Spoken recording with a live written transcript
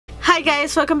Hi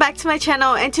guys, welcome back to my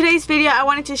channel. In today's video I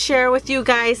wanted to share with you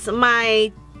guys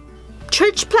my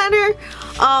church planner.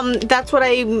 That's what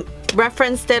I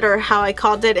referenced it, or how I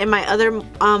called it in my other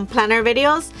planner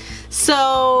videos.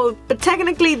 So, but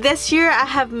technically this year I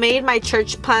have made my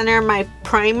church planner my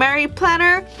primary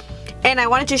planner, and I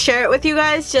wanted to share it with you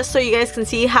guys just so you guys can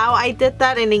see how I did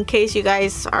that, and in case you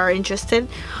guys are interested.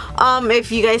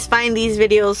 If you guys find these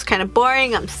videos kind of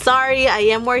boring, I'm sorry. I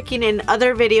am working in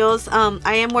other videos.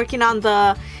 I am working on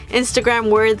the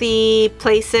Instagram worthy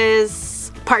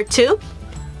places part 2,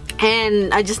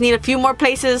 and I just need a few more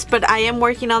places, but I am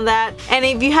working on that. And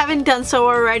if you haven't done so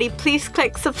already, please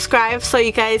click subscribe so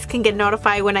you guys can get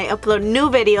notified when I upload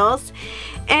new videos.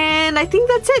 And I think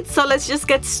that's it, so let's just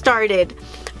get started.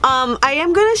 I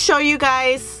am gonna show you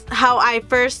guys how I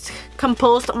first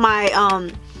composed my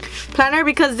planner,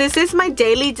 because this is my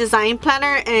daily design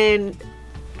planner, and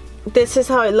this is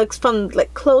how it looks from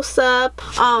like close up,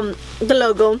 the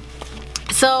logo.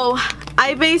 So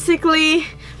I basically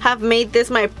have made this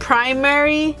my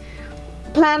primary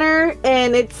planner,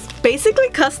 and it's basically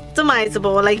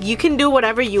customizable. Like, you can do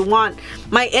whatever you want.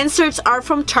 My inserts are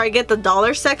from Target, the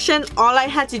dollar section. All I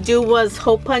had to do was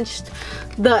hole punch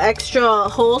the extra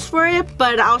holes for it,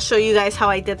 but I'll show you guys how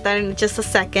I did that in just a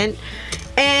second.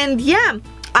 And yeah,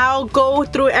 I'll go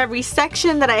through every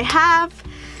section that I have,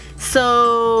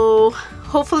 so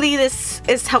hopefully this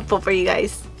is helpful for you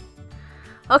guys.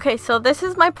 Okay, so this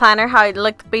is my planner, how it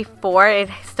looked before. It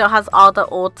still has all the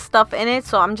old stuff in it,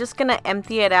 so I'm just gonna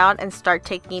empty it out and start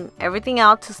taking everything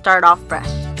out to start off fresh.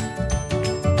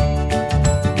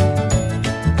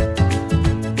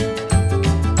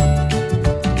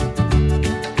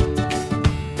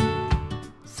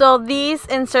 So these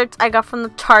inserts I got from the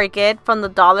Target, from the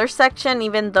dollar section,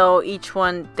 even though each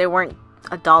one, they weren't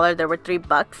 $1, they were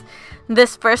 $3.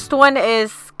 This first one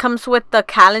comes with the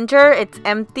calendar. It's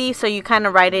empty, so you kind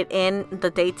of write it in,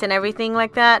 the dates and everything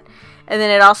like that. And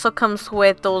then it also comes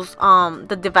with those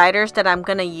the dividers that I'm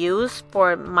gonna use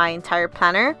for my entire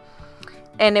planner,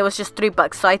 and it was just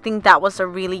 $3. So I think that was a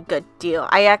really good deal.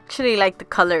 I actually like the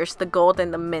colors, the gold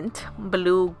and the mint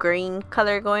blue green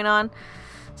color going on,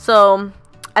 so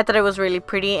I thought it was really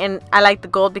pretty, and I like the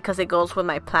gold because it goes with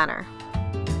my planner.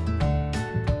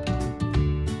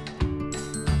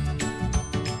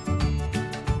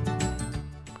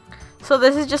 So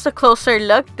this is just a closer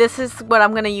look. This is what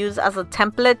I'm going to use as a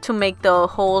template to make the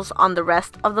holes on the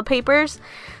rest of the papers.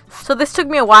 So this took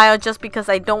me a while just because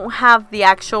I don't have the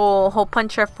actual hole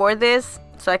puncher for this,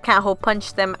 so I can't hole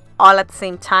punch them all at the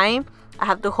same time. I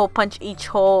have to hole punch each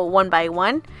hole one by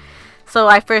one. So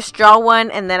I first draw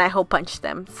one and then I hole punch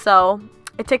them. So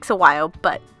it takes a while,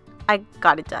 but I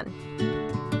got it done.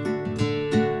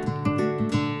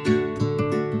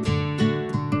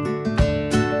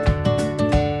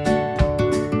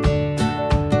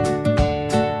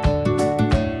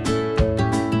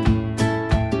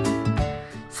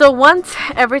 So once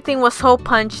everything was hole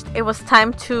punched, it was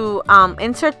time to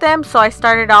insert them. So I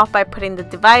started off by putting the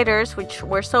dividers, which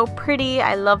were so pretty.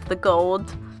 I love the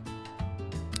gold.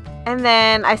 And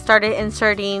then I started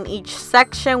inserting each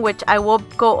section, which I will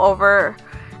go over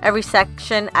every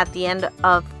section at the end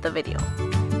of the video.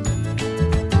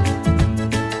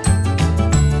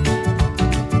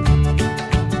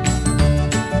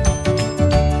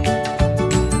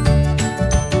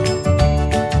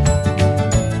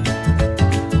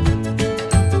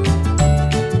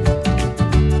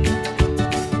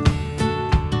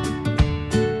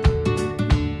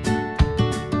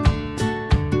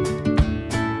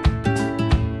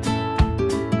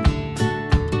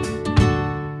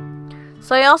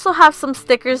 So I also have some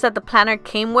stickers that the planner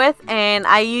came with, and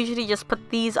I usually just put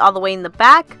these all the way in the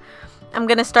back. I'm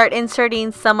going to start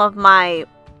inserting some of my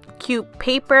cute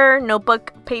paper,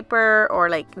 notebook paper or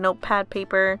like notepad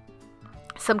paper,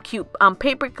 some cute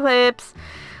paper clips,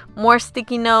 more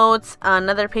sticky notes,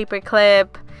 another paper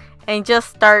clip, and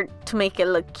just start to make it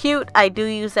look cute. I do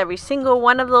use every single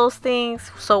one of those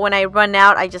things, so when I run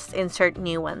out I just insert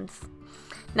new ones.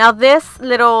 Now this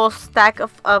little stack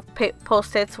of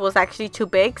post-its was actually too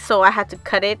big, so I had to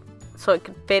cut it so it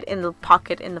could fit in the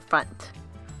pocket in the front.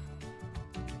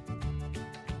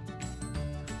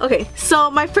 Okay, so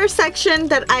my first section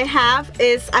that I have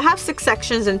is, I have 6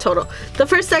 sections in total. The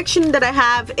first section that I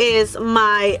have is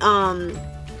my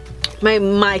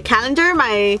my calendar,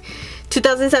 my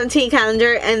 2017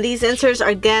 calendar, and these inserts are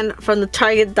again from the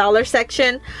Target dollar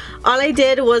section. All I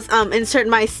did was insert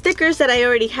my stickers that I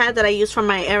already had that I used from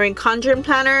my Erin Condren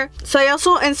planner. So I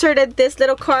also inserted this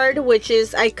little card, which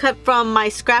is I cut from my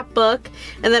scrapbook,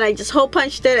 and then I just hole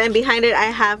punched it, and behind it I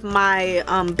have my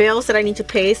bills that I need to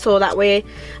pay, so that way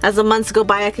as the months go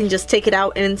by I can just take it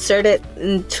out and insert it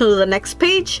into the next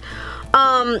page.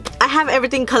 I have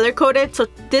everything color coded, so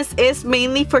this is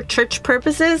mainly for church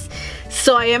purposes,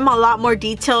 so I am a lot more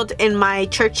detailed in my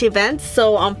church events.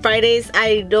 So on Fridays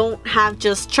I don't have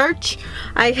just church,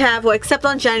 I have, well, except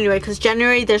on January, because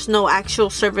January there's no actual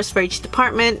service for each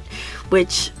department,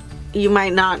 which you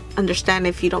might not understand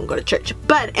if you don't go to church.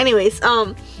 But anyways,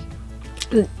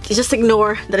 just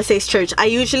ignore that it says church. I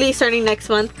usually, starting next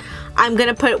month, I'm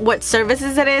gonna put what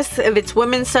services it is, if it's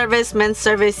women's service, men's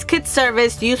service, kids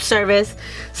service, youth service,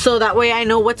 so that way I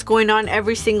know what's going on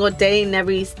every single day and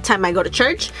every time I go to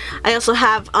church. I also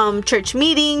have church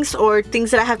meetings or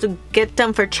things that I have to get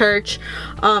done for church,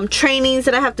 trainings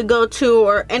that I have to go to,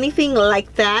 or anything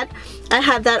like that. I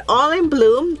have that all in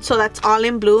blue, so that's all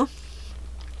in blue.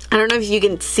 I don't know if you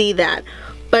can see that,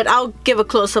 but I'll give a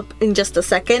close-up in just a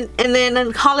second. And then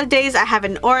on holidays I have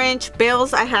in orange,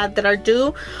 bills I have that are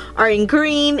due are in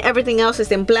green, everything else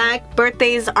is in black,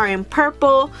 birthdays are in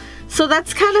purple. So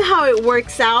that's kind of how it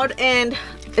works out. And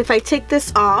if I take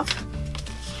this off,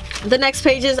 the next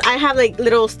pages I have like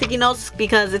little sticky notes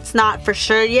because it's not for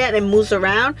sure yet, it moves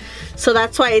around, so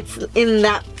that's why it's in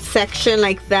that section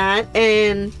like that.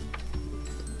 And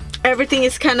everything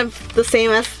is kind of the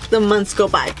same as the months go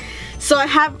by. So I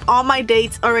have all my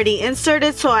dates already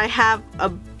inserted, so I have a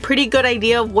pretty good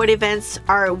idea of what events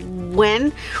are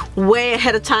when, way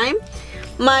ahead of time.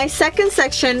 My second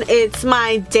section, it's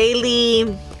my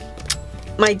daily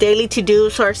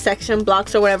to-dos or section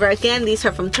blocks or whatever. Again, these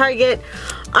are from Target.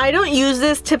 I don't use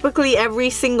this typically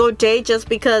every single day just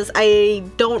because I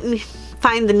don't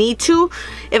find the need to.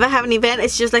 If I have an event,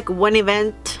 it's just like one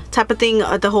event type of thing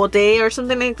the whole day or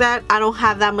something like that. I don't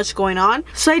have that much going on,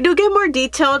 so I do get more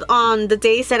detailed on the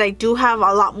days that I do have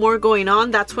a lot more going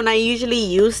on. That's when I usually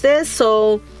use this.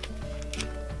 So,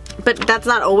 but that's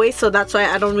not always, so that's why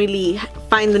I don't really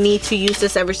find the need to use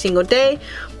this every single day,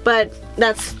 but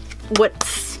that's what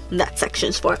that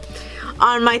section's for.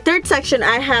 On my third section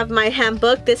I have my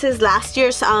handbook. This is last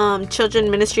year's children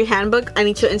ministry handbook. I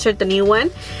need to insert the new one,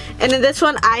 and in this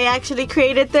one I actually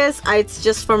created this. It's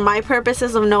just for my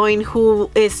purposes of knowing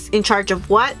who is in charge of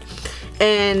what,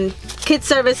 and kids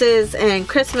services and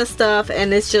Christmas stuff,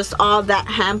 and it's just all that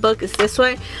handbook is this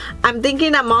way. I'm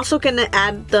thinking I'm also gonna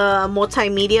add the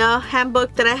multimedia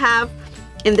handbook that I have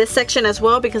in this section as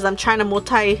well, because I'm trying to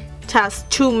multitask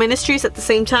 2 ministries at the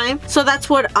same time. So that's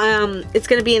what it's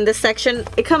gonna be in this section.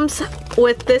 It comes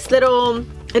with this little,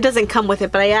 it doesn't come with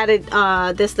it, but I added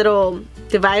this little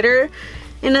divider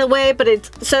in a way, but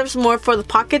it serves more for the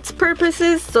pockets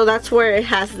purposes, so that's where it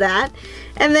has that.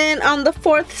 And then on the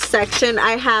fourth section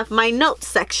I have my notes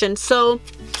section. So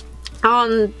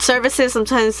on services,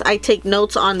 sometimes I take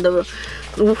notes on the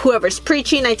whoever's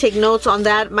preaching. I take notes on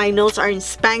that. My notes are in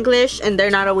Spanglish and they're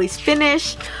not always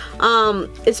finished.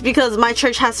 It's because my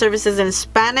church has services in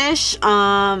Spanish.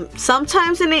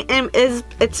 Sometimes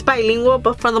it's bilingual,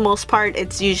 but for the most part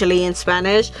it's usually in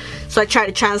Spanish. So I try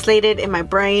to translate it in my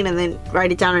brain and then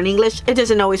write it down in English. It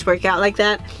doesn't always work out like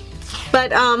that,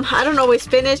 but I don't always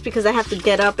finish because I have to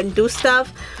get up and do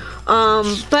stuff.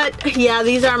 But yeah,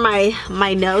 these are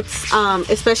my notes,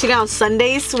 especially on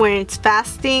Sundays when it's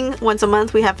fasting. Once a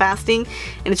month we have fasting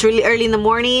and it's really early in the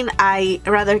morning. I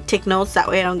rather take notes, that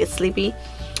way I don't get sleepy.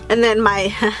 And then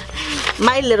my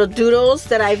little doodles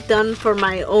that I've done for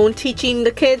my own teaching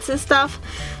the kids and stuff,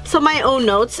 so my own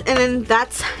notes. And then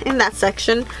that's in that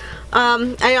section.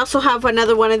 I also have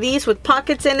another one of these with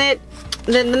pockets in it.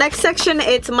 And then the next section,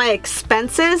 it's my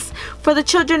expenses for the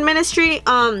children ministry.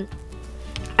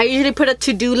 I usually put a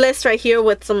to-do list right here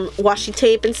with some washi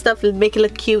tape and stuff to make it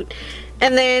look cute.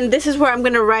 And then this is where I'm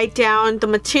going to write down the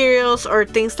materials or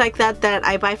things like that that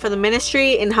I buy for the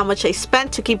ministry and how much I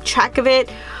spent to keep track of it.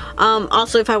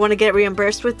 Also, if I want to get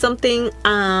reimbursed with something.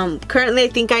 Currently I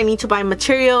think I need to buy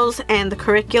materials and the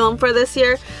curriculum for this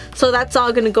year. So that's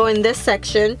all going to go in this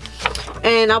section.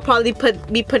 And I'll probably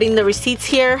be putting the receipts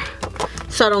here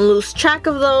so I don't lose track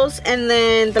of those. And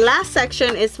then the last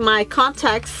section is my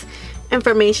contacts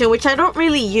information, which I don't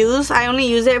really use. I only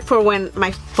use it for when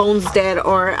my phone's dead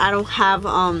or I don't have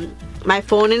my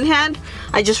phone in hand.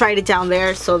 I just write it down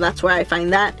there, so that's where I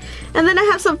find that. And then I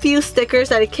have some few stickers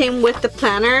that it came with the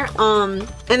planner, and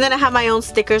then I have my own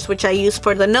stickers which I use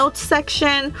for the notes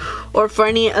section or for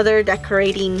any other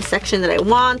decorating section that I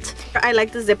want. I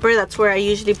like the zipper. That's where I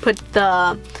usually put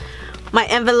the my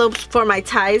envelopes for my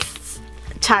tithes.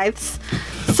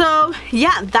 So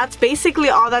yeah, that's basically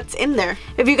all that's in there.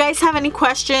 If you guys have any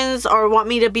questions or want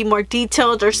me to be more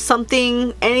detailed or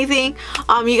something, anything,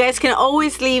 you guys can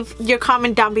always leave your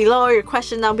comment down below or your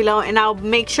question down below, and I'll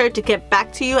make sure to get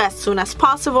back to you as soon as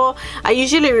possible. I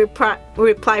usually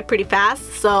reply pretty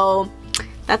fast, so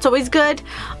that's always good.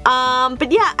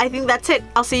 But yeah, I think that's it.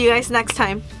 I'll see you guys next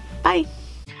time. Bye.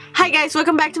 Hi guys,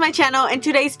 welcome back to my channel, and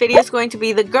today's video is going to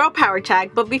be the girl power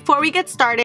tag. But before we get started,